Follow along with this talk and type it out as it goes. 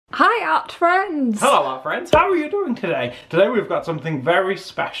Hi art friends! Hello art friends, how are you doing today? Today we've got something very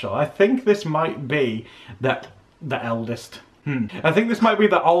special. I think this might be the eldest. I think this might be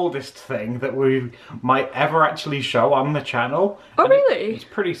the oldest thing that we might ever actually show on the channel. Oh really? It's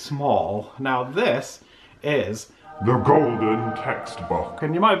pretty small. Now this is The golden textbook.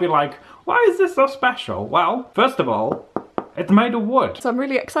 and you might be like, why is this so special? Well, first of all, it's made of wood. So I'm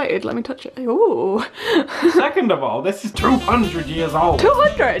really excited, let me touch it. Ooh. Second of all, this is 200 years old.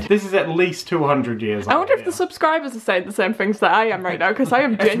 200? This is at least 200 years old. I wonder if the subscribers are saying the same things that I am right now, because I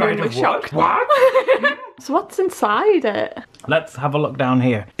am It's made genuinely of shocked. What? So what's inside it? Let's have a look down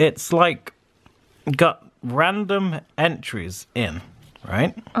here. It's like got random entries in,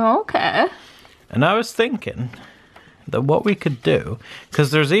 right? Okay. And I was thinking that what we could do,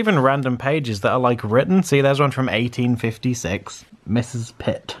 because there's even random pages that are like written. See, there's one from 1856, Mrs.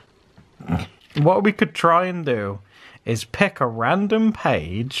 Pitt. What we could try and do is pick a random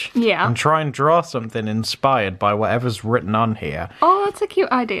page and try and draw something inspired by whatever's written on here. Oh, that's a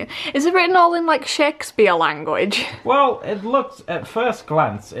cute idea. Is it written all in like Shakespeare language? Well, it looks, at first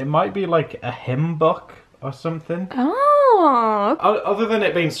glance, it might be like a hymn book or something. Oh. Other than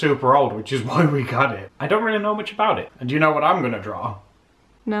it being super old, which is why we got it. I don't really know much about it. And do you know what I'm gonna draw?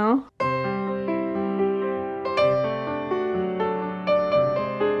 No.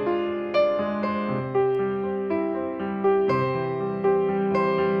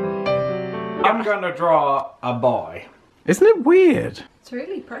 I'm gonna draw a boy. Isn't it weird? It's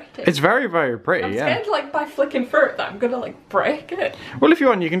really pretty. It's very, very pretty, I'm yeah. scared like by flicking through it that I'm gonna like break it. Well, if you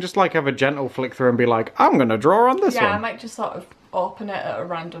want, you can just like have a gentle flick through and be like, I'm gonna draw on this Yeah, I one. might just sort of open it at a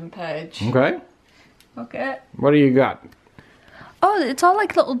random page. Okay. Okay. What do you got? Oh, it's all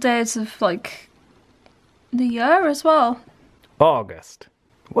like little days of like the year as well. August.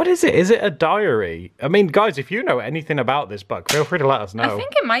 What is it? Is it a diary? I mean, guys, if you know anything about this book, feel free to let us know. I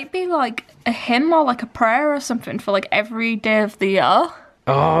think it might be like a hymn or like a prayer or something for like every day of the year.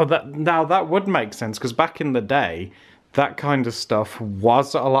 Oh, that would make sense, because back in the day, that kind of stuff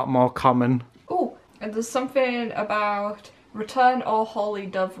was a lot more common. Oh, and there's something about return, O holy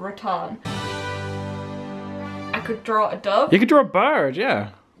dove, return. I could draw a dove. You could draw a bird, yeah.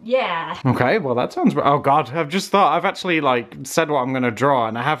 Yeah. Okay, well that sounds... Oh god, I've just thought... I've actually, like, said what I'm gonna draw,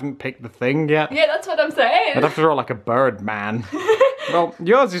 and I haven't picked the thing yet. Yeah, that's what I'm saying. I'd have to draw, like, a bird man. Well,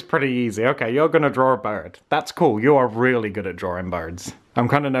 yours is pretty easy. Okay, you're gonna draw a bird. That's cool. You are really good at drawing birds. I'm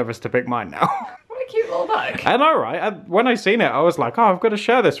kind of nervous to pick mine now. What a cute little bug. I know, right? When I seen it, I was like, oh, I've got to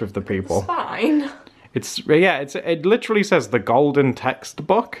share this with the people. It's fine. It literally says the golden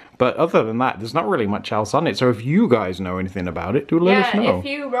textbook, but other than that, there's not really much else on it. So if you guys know anything about it, do let us know. Yeah, if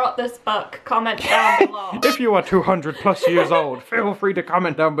you wrote this book, comment down below. If you are 200 plus years old, feel free to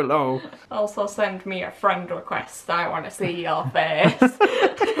comment down below. Also send me a friend request. I want to see your face.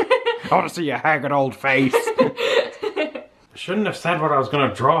 I want to see your haggard old face. Shouldn't have said what I was going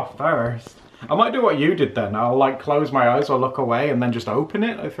to draw first. I might do what you did then. I'll like close my eyes or look away and then just open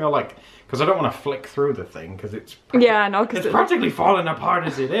it. I feel like, because I don't want to flick through the thing because it's it's practically falling apart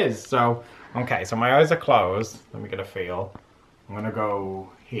as it is. So, okay, so my eyes are closed. Let me get a feel. I'm going to go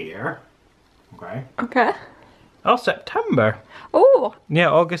here. Okay. Okay. Oh, September. Oh. Yeah,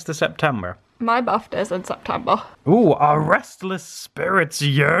 August to September. My birthday's in September. Ooh, our restless spirits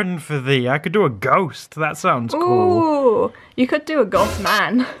yearn for thee. I could do a ghost. That sounds cool. Ooh, you could do a ghost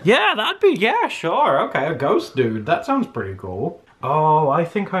man. Yeah, that'd be, yeah, sure. Okay, a ghost dude. That sounds pretty cool. Oh, I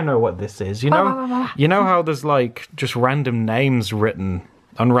think I know what this is. You know, you know how there's like just random names written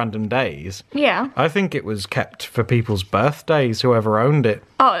on random days? Yeah. I think it was kept for people's birthdays, whoever owned it.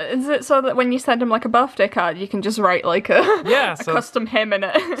 Oh, is it so that when you send them like a birthday card, you can just write like a, yeah, a custom hymn in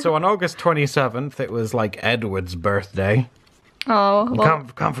it? So on August 27th, it was like Edward's birthday. Oh, well,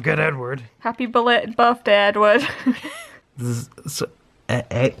 Can't forget Edward. happy belated birthday, Edward.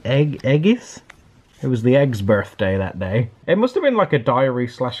 Eggies? It was the egg's birthday that day. It must have been like a diary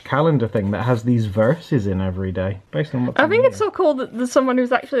 / calendar thing that has these verses in every day, based on what's I in think here. it's so cool that there's someone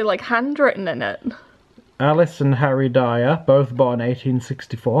who's actually like handwritten in it. Alice and Harry Dyer, both born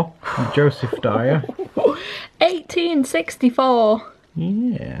 1864. Joseph Dyer. 1864.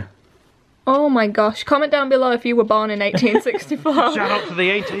 Yeah. Oh my gosh. Comment down below if you were born in 1864. Shout out to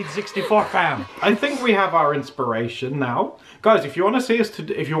the 1864 fam. I think we have our inspiration now. Guys, if you want us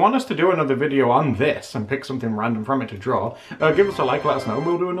to do another video on this and pick something random from it to draw, give us a like, let us know, and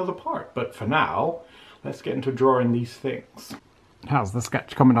we'll do another part. But for now, let's get into drawing these things. How's the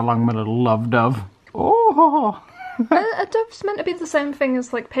sketch coming along, my little love dove? Oh! Are doves meant to be the same thing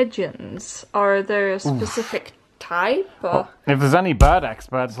as like pigeons? Or are there a specific type, or... If there's any bird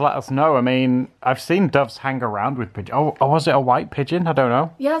experts, let us know. I mean, I've seen doves hang around with pigeons. Oh, was it a white pigeon? I don't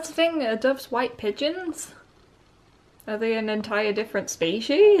know. Yeah, that's the thing, are doves white pigeons? Are they an entire different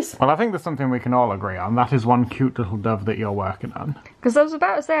species? Well, I think there's something we can all agree on. That is one cute little dove that you're working on. Because I was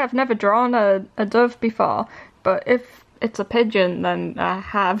about to say, I've never drawn a dove before, but if it's a pigeon, then I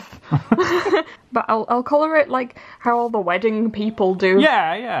have. But I'll colour it like how all the wedding people do.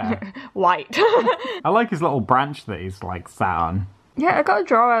 Yeah. White. I like his little branch that he's, like, sat on. Yeah, I got to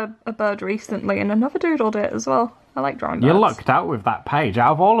draw a bird recently, and another doodled it as well. I like drawing birds. You lucked out with that page.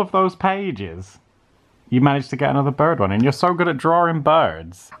 Out of all of those pages, you managed to get another bird one, and you're so good at drawing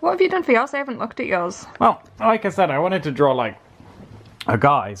birds. What have you done for yours? I haven't looked at yours. Well, like I said, I wanted to draw, like, a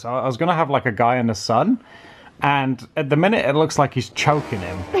guy. So I was going to have, like, a guy and a son. And at the minute, it looks like he's choking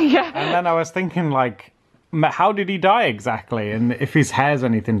him. Yeah. And then I was thinking, like, how did he die exactly? And if his hair's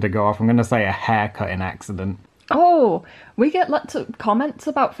anything to go off, I'm going to say a haircutting accident. Oh, we get lots of comments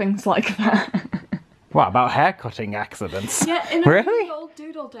about things like that. What, about haircutting accidents? Yeah, in a really? old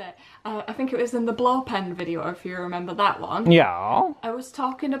Doodled it. I think it was in the blow pen video, if you remember that one. Yeah. I was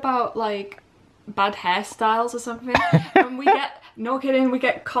talking about, like, bad hairstyles or something. And we get, no kidding, we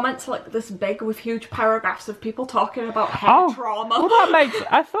get comments like this big with huge paragraphs of people talking about hair trauma. Well, that makes...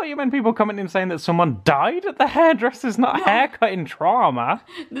 I thought you meant people commenting saying that someone died at the hairdresser's, not haircutting trauma.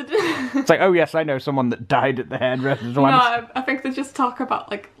 It's like, oh yes, I know someone that died at the hairdresser's once. No, I think they just talk about,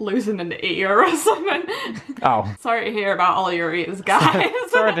 like, losing an ear or something. Oh. Sorry to hear about all your ears, guys.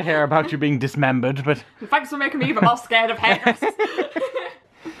 Sorry to hear about you being dismembered, but... Thanks for making me even more scared of hairdressers.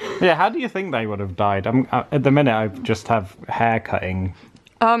 Yeah, how do you think they would have died? At the minute, I just have hair cutting.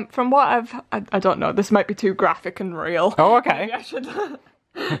 From what I don't know, this might be too graphic and real. Oh, okay. Maybe I should...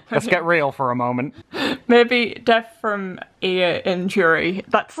 Let's get real for a moment. Maybe death from ear injury.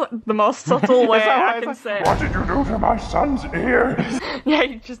 That's the most subtle way I can say it. What did you do to my son's ears? Yeah,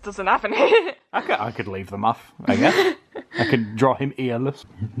 he just doesn't have any. I could leave them off, I guess. I could draw him earless.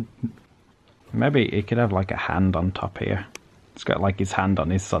 Maybe he could have, like, a hand on top here. He's got, like, his hand on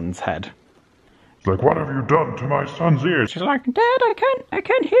his son's head. It's like, what have you done to my son's ears? She's like, Dad, I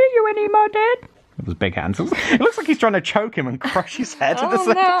can't hear you anymore, Dad. With his big hands. It looks like he's trying to choke him and crush his head at the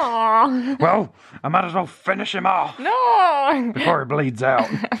same time. No. Well, I might as well finish him off No. before he bleeds out.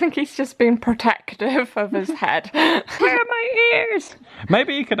 I think he's just being protective of his head. Where are my ears?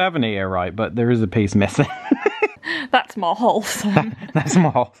 Maybe he could have an ear, right, but there is a piece missing. That's more wholesome. That's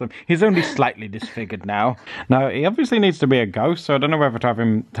more wholesome. He's only slightly disfigured now. No, he obviously needs to be a ghost, so I don't know whether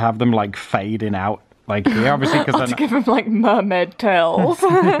to have them, like, fading out. Like, here, obviously, because Let's give him, like, mermaid tails.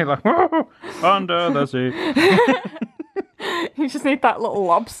 like, whoa, under the sea. You just need that little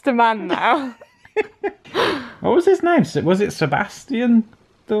lobster man now. What was his name? Was it Sebastian?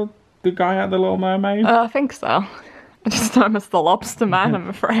 The guy at the Little Mermaid? I think so. I just know him as the lobster man, I'm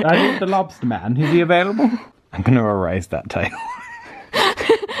afraid. I think the lobster man. Is he available? I'm going to erase that tail.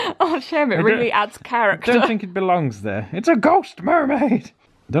 Oh, shame, it really adds character. I don't think it belongs there. It's a ghost mermaid.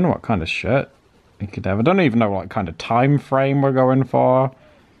 I don't know what kind of shirt he could have. I don't even know what kind of time frame we're going for.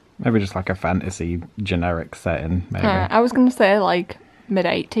 Maybe just like a fantasy generic setting, maybe. I was going to say, like,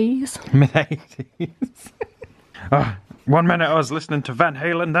 mid-80s. Mid-80s. Oh, 1 minute I was listening to Van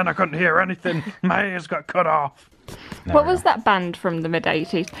Halen, then I couldn't hear anything. My ears got cut off. What was that band from the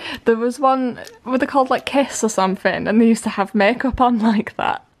mid-80s? There was one, were they called, like, Kiss or something? And they used to have makeup on like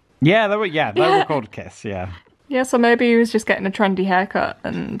that. Yeah, they were called Kiss, yeah. Yeah, so maybe he was just getting a trendy haircut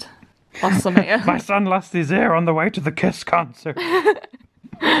and lost some ear. My son lost his ear on the way to the Kiss concert.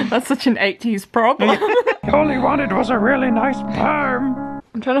 That's such an 80s problem. All he wanted was a really nice perm.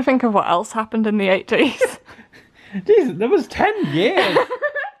 I'm trying to think of what else happened in the 80s. Jesus, that was 10 years.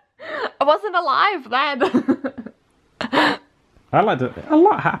 I wasn't alive then. A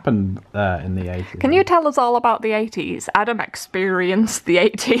lot happened in the 80s. Can you tell us all about the 80s? Adam experienced the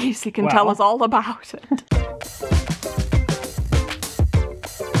 80s. He can tell us all about it.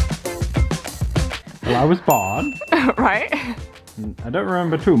 Well, I was born. Right? I don't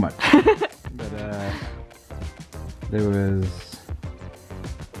remember too much. But there was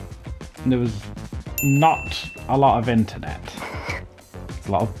not a lot of internet. It's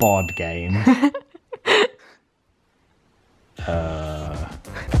a lot of board games.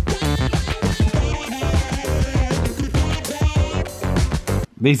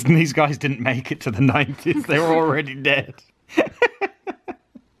 These guys didn't make it to the 90s. They were already dead.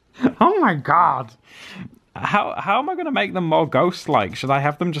 Oh my god. How am I going to make them more ghost-like? Should I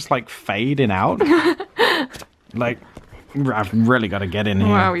have them just, like, fading out? Like, I've really got to get in here.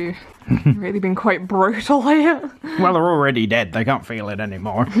 Wow, you've really been quite brutal here. Well, they're already dead. They can't feel it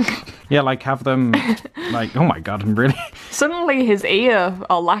anymore. Yeah, like have them, like, oh my god, I'm really... Suddenly his ear,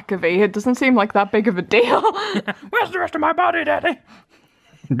 or lack of ear, doesn't seem like that big of a deal. Where's the rest of my body, Daddy?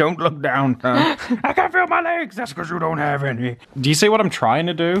 Don't look down, son. I can't feel my legs. That's because you don't have any. Do you see what I'm trying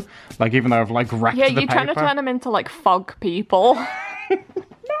to do? Like, even though I've, like, wrecked the Yeah, paper? you're trying to turn him into, like, fog people.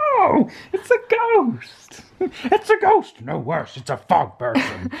 No! It's a ghost! It's a ghost! No worse, it's a fog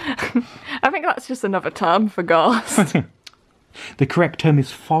person. I think that's just another term for ghost. The correct term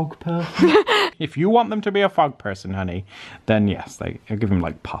is fog person. If you want them to be a fog person, honey, then yes, I'll give them,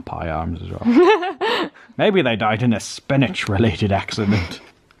 like, Popeye arms as well. Maybe they died in a spinach-related accident.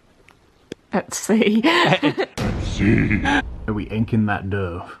 Let's see. See. Are we inking that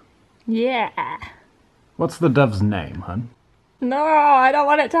dove? Yeah. What's the dove's name, hun? No, I don't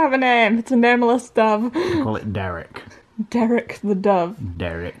want it to have a name. It's a nameless dove. Call it Derek. Derek the dove.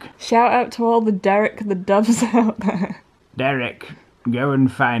 Derek. Shout out to all the Derek the doves out there. Derek, go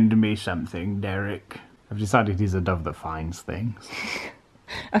and find me something, Derek. I've decided he's a dove that finds things.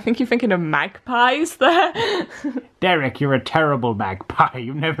 I think you're thinking of magpies there. Derek, you're a terrible magpie.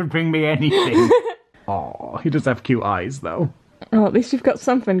 You never bring me anything. Aw, he does have cute eyes, though. Oh, at least you've got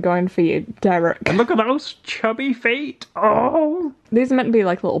something going for you, Derek. And look at those chubby feet. Oh. These are meant to be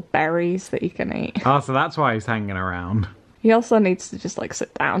like little berries that you can eat. Oh, so that's why he's hanging around. He also needs to just like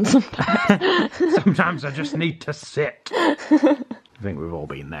sit down sometimes. Sometimes I just need to sit. I think we've all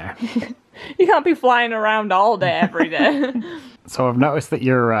been there. You can't be flying around all day, every day. So I've noticed that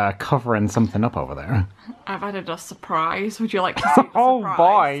you're covering something up over there. I've added a surprise. Would you like to see the Oh surprise?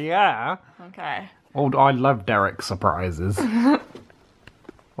 boy, yeah. Okay. Oh, I love Derek's surprises.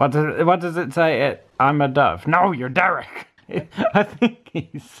 What does it say? I'm a dove. No, you're Derek. I think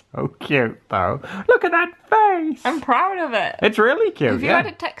he's so cute, though. Look at that face. I'm proud of it. It's really cute. Have you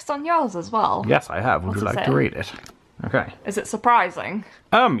added text on yours as well? Yes, I have. Would you What's it like say? to read it? Okay. Is it surprising?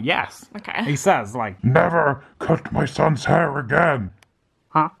 Yes. Okay. He says, like, Never cut my son's hair again.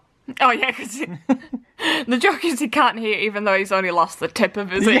 huh? Oh yeah, because the joke is he can't hear even though he's only lost the tip of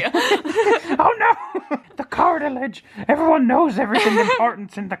his ear. Oh no! The cartilage! Everyone knows everything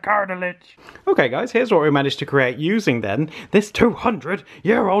important's in the cartilage. Okay guys, here's what we managed to create using then this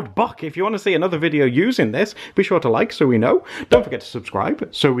 200-year-old buck. If you want to see another video using this, be sure to like so we know. Don't forget to subscribe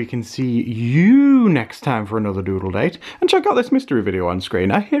so we can see you next time for another doodle date. And check out this mystery video on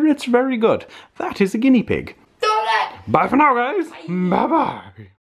screen. I hear it's very good. That is a guinea pig. Bye for now guys! Bye bye!